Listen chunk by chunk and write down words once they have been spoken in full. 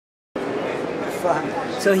fun.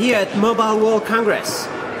 So here at Mobile World Congress.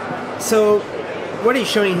 So what are you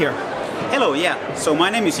showing here? Hello, yeah. So my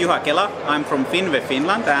name is Juha Kela. I'm from Finwe,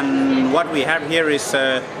 Finland, and what we have here is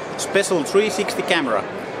a special 360 camera.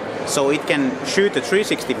 So it can shoot a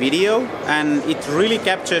 360 video, and it really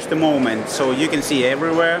captures the moment. So you can see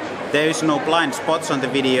everywhere. There is no blind spots on the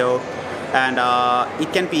video, and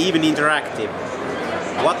it can be even interactive.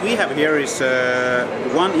 What we have here is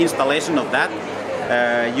one installation of that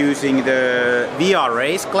using the VR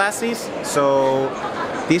race glasses. So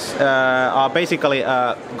these are basically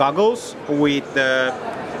goggles with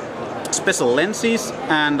special lenses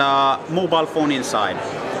and mobile phone inside.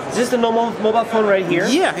 Is this the normal mobile phone right here?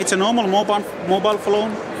 Yeah, it's a normal mobile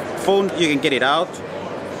phone. You can get it out.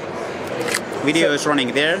 Video is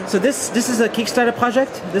running there. So this is a Kickstarter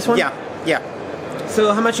project, this one? Yeah.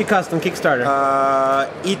 So how much it cost on Kickstarter?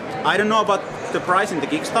 I don't know about the price in the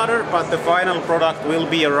Kickstarter, but the final product will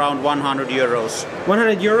be around 100 euros.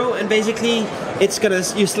 100 euro, and basically it's gonna,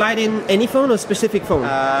 you slide in any phone or specific phone?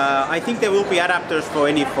 I think there will be adapters for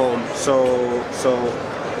any phone. So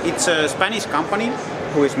it's a Spanish company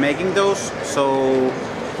who is making those. So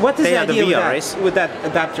what is they the are idea the with that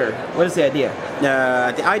adapter? What is the idea?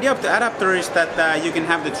 The idea of the adapter is that you can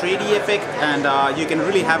have the 3D effect, and you can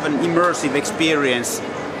really have an immersive experience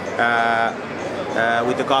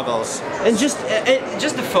with the goggles. And just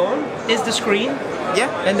the phone is the screen? Yeah.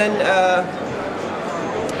 And then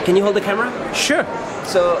can you hold the camera? Sure.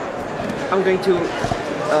 So I'm going to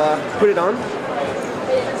put it on.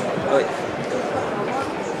 Wait.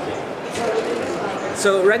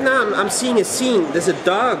 So right now I'm seeing a scene. There's a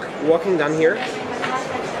dog walking down here,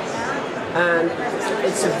 and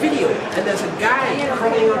it's a video, and there's a guy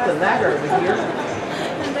crawling up the ladder over here.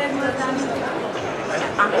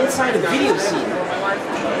 I'm inside a video scene.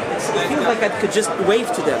 It feels like I could just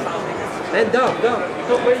wave to them. And dog, where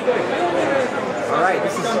are you going? All right,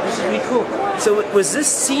 this is really cool. So was this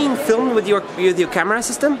scene filmed with your camera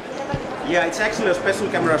system? Yeah, it's actually a special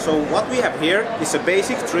camera. So what we have here is a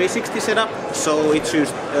basic 360 setup. So it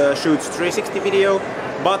shoots 360 video,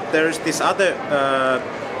 but there's this other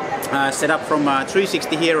setup from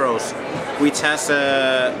 360 Heroes, which has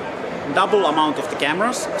a double amount of the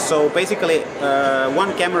cameras. So basically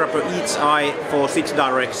one camera per each eye for 6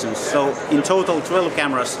 directions. So in total 12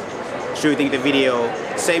 cameras shooting the video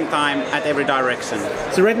same time at every direction.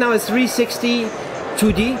 So right now it's 360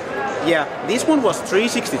 2D? Yeah, this one was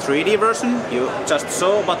 360 3D version you just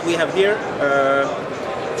saw, but we have here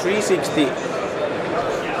 360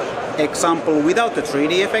 example without the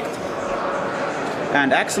 3D effect.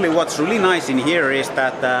 And actually what's really nice in here is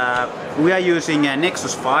that we are using a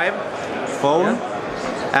Nexus 5 phone,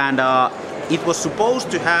 and it was supposed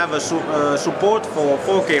to have a support for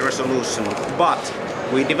 4K resolution, but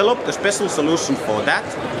we developed a special solution for that,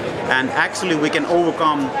 and actually we can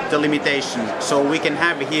overcome the limitation. So we can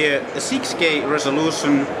have here a 6K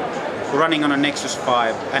resolution running on a Nexus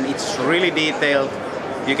 5, and it's really detailed.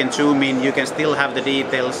 You can zoom in, you can still have the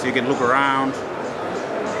details, you can look around.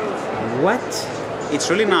 What? It's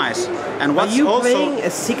really nice. And what's Are you also playing a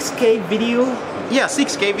 6K video? Yeah,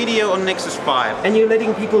 6K video on Nexus 5. And you're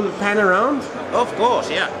letting people pan around? Of course,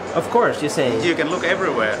 yeah. Of course, you're saying. You can look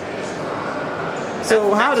everywhere.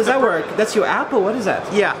 So how does that work? That's your app, or what is that?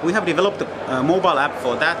 Yeah, we have developed a mobile app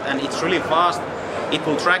for that, and it's really fast. It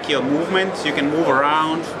will track your movements, you can move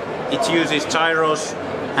around. It uses gyros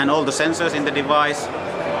and all the sensors in the device.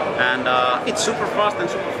 And it's super fast and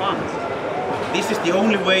super fun. This is the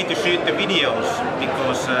only way to shoot the videos,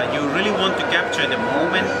 because you really want to capture the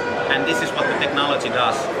moment, and this is what the technology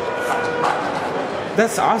does.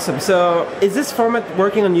 That's awesome. So is this format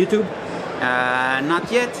working on YouTube?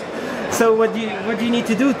 Not yet. So what do you need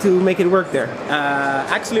to do to make it work there?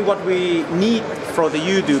 Actually what we need for the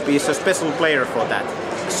YouTube is a special player for that.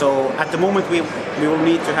 So at the moment we will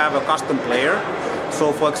need to have a custom player.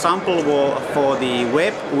 So for example, for the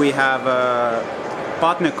web we have a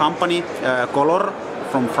partner company, Color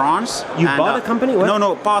from France. You bought a company? What?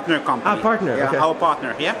 No, partner company. Ah, partner, yeah, okay. Our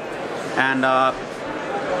partner, yeah. And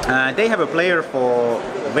they have a player for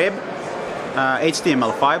web,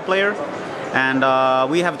 HTML5 player, and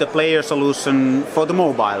we have the player solution for the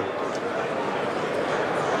mobile.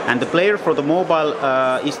 And the player for the mobile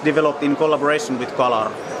is developed in collaboration with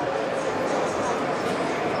Color.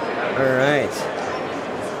 All right.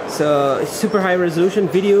 So it's super high resolution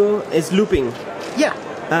video is looping. Yeah.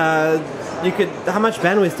 How much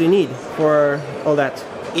bandwidth do you need for all that?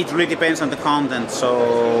 It really depends on the content.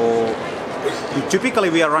 So typically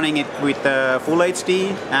we are running it with full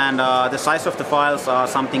HD, and the size of the files are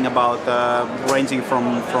something about ranging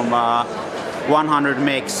from 100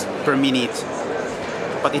 megs per minute.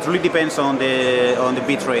 but it really depends on the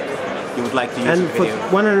bit rate you would like to use And the for video.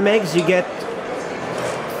 100 megs, you get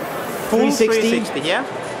Full 360, yeah,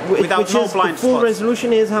 without which no is blind the full spots.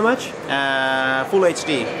 resolution is how much? Full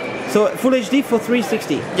HD. So full HD for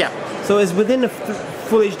 360. Yeah. So it's within a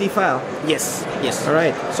full HD file. Yes. Yes. All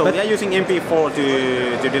right. So But- we are using MP4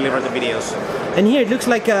 to deliver the videos. And here it looks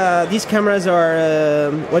like these cameras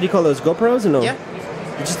are what do you call those? GoPros or no? Yeah.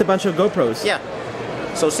 Just a bunch of GoPros. Yeah.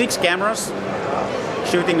 So 6 cameras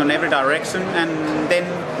shooting on every direction, and then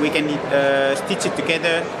we can stitch it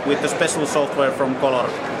together with the special software from Color.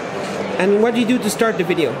 And what do you do to start the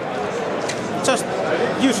video? Just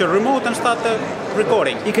use your remote and start the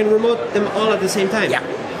recording. You can remote them all at the same time. Yeah.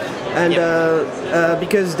 And Yep.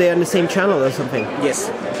 because they're on the same channel or something.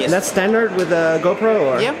 Yes. Yes. And that's standard with a GoPro,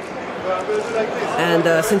 or? Yeah. And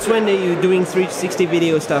since when are you doing 360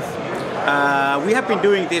 video stuff? We have been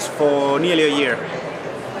doing this for nearly a year.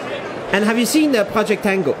 And have you seen the Project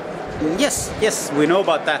Tango? Yes. Yes. We know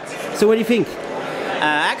about that. So what do you think?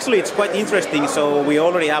 Actually, it's quite interesting. So we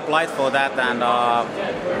already applied for that, and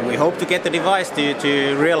we hope to get the device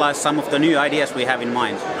to realize some of the new ideas we have in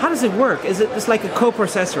mind. How does it work? It's like a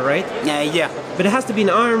co-processor, right? Yeah. But it has to be an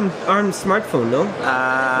ARM smartphone, no?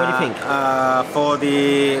 What do you think?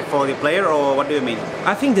 For the player, or what do you mean?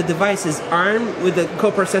 I think the device is ARM with a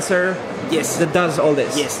co-processor Yes. that does all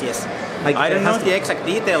this. Yes. Yes. Like, I it don't has know to- the exact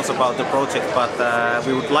details about the project, but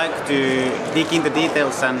we would like to dig in the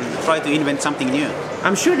details and try to invent something new.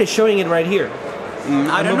 I'm sure they're showing it right here.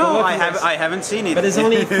 I don't know. overworking I haven't seen it. But there's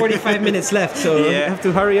only 45 minutes left, so Yeah. you have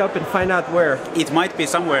to hurry up and find out where. It might be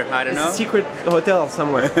somewhere. I don't know. Secret hotel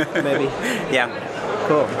somewhere, maybe. Yeah.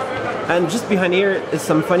 Cool. And just behind here is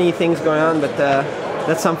some funny things going on, but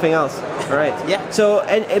that's something else. All right. Yeah. So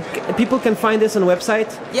and people can find this on the website,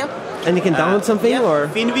 Yeah. and they can download something, yeah. or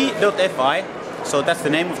Finwe.fi. So that's the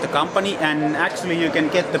name of the company, and actually you can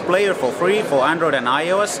get the player for free for Android and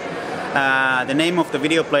iOS. The name of the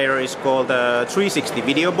video player is called 360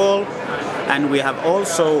 Video Ball, and we have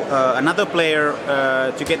also another player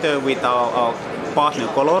together with our partner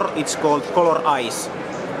Color. It's called Color Eyes.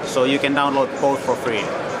 So you can download both for free.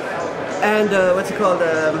 and what's it called?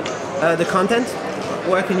 The content.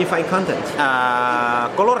 Where can you find content?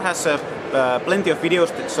 Color has plenty of videos,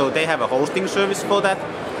 so they have a hosting service for that.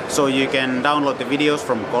 So you can download the videos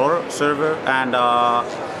from Color server, and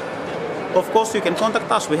of course you can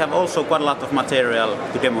contact us. We have also quite a lot of material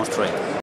to demonstrate.